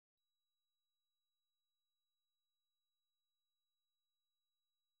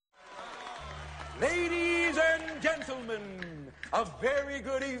Ladies and gentlemen, a very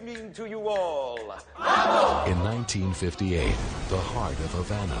good evening to you all. In 1958, the heart of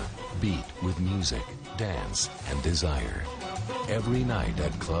Havana beat with music, dance, and desire. Every night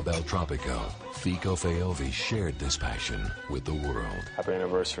at Club El Tropico, Fico Feovi shared this passion with the world. Happy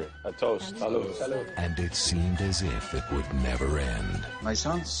anniversary. A toast. Salud. Salud. And it seemed as if it would never end. My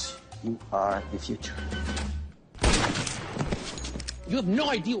sons, you are the future. You have no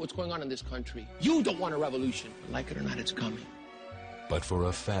idea what's going on in this country. You don't want a revolution. Like it or not, it's coming. But for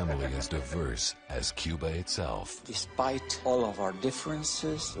a family as diverse as Cuba itself, Despite all of our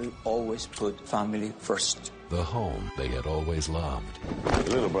differences, we always put family first. the home they had always loved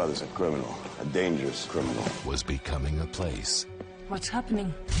Your little brother's a criminal, a dangerous criminal. was becoming a place What's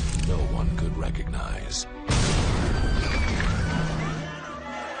happening? no one could recognize.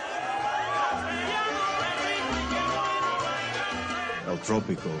 El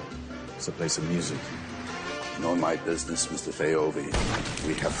Tropico is a place of music. You know, in my business, Mr. Feovi,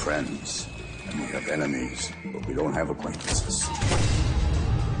 we have friends and we have enemies, but we don't have acquaintances.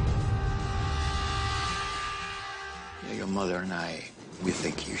 Your mother and I, we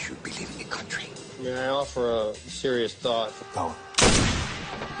think you should be leaving the country. May I offer a serious thought? Go.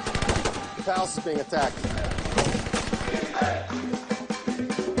 The palace is being attacked.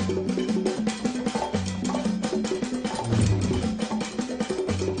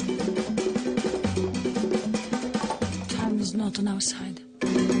 Time is not on our side.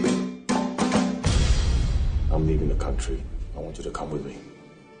 I'm leaving the country. I want you to come with me.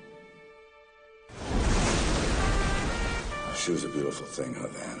 She was a beautiful thing,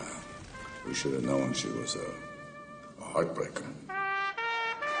 Havana. We should have known she was a heartbreaker.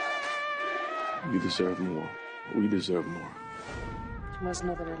 You deserve more. We deserve more. You must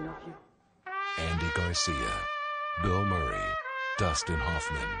know that I love you. Andy Garcia, Bill Murray, Dustin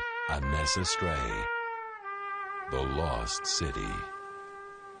Hoffman, Inessa Stray. The Lost City.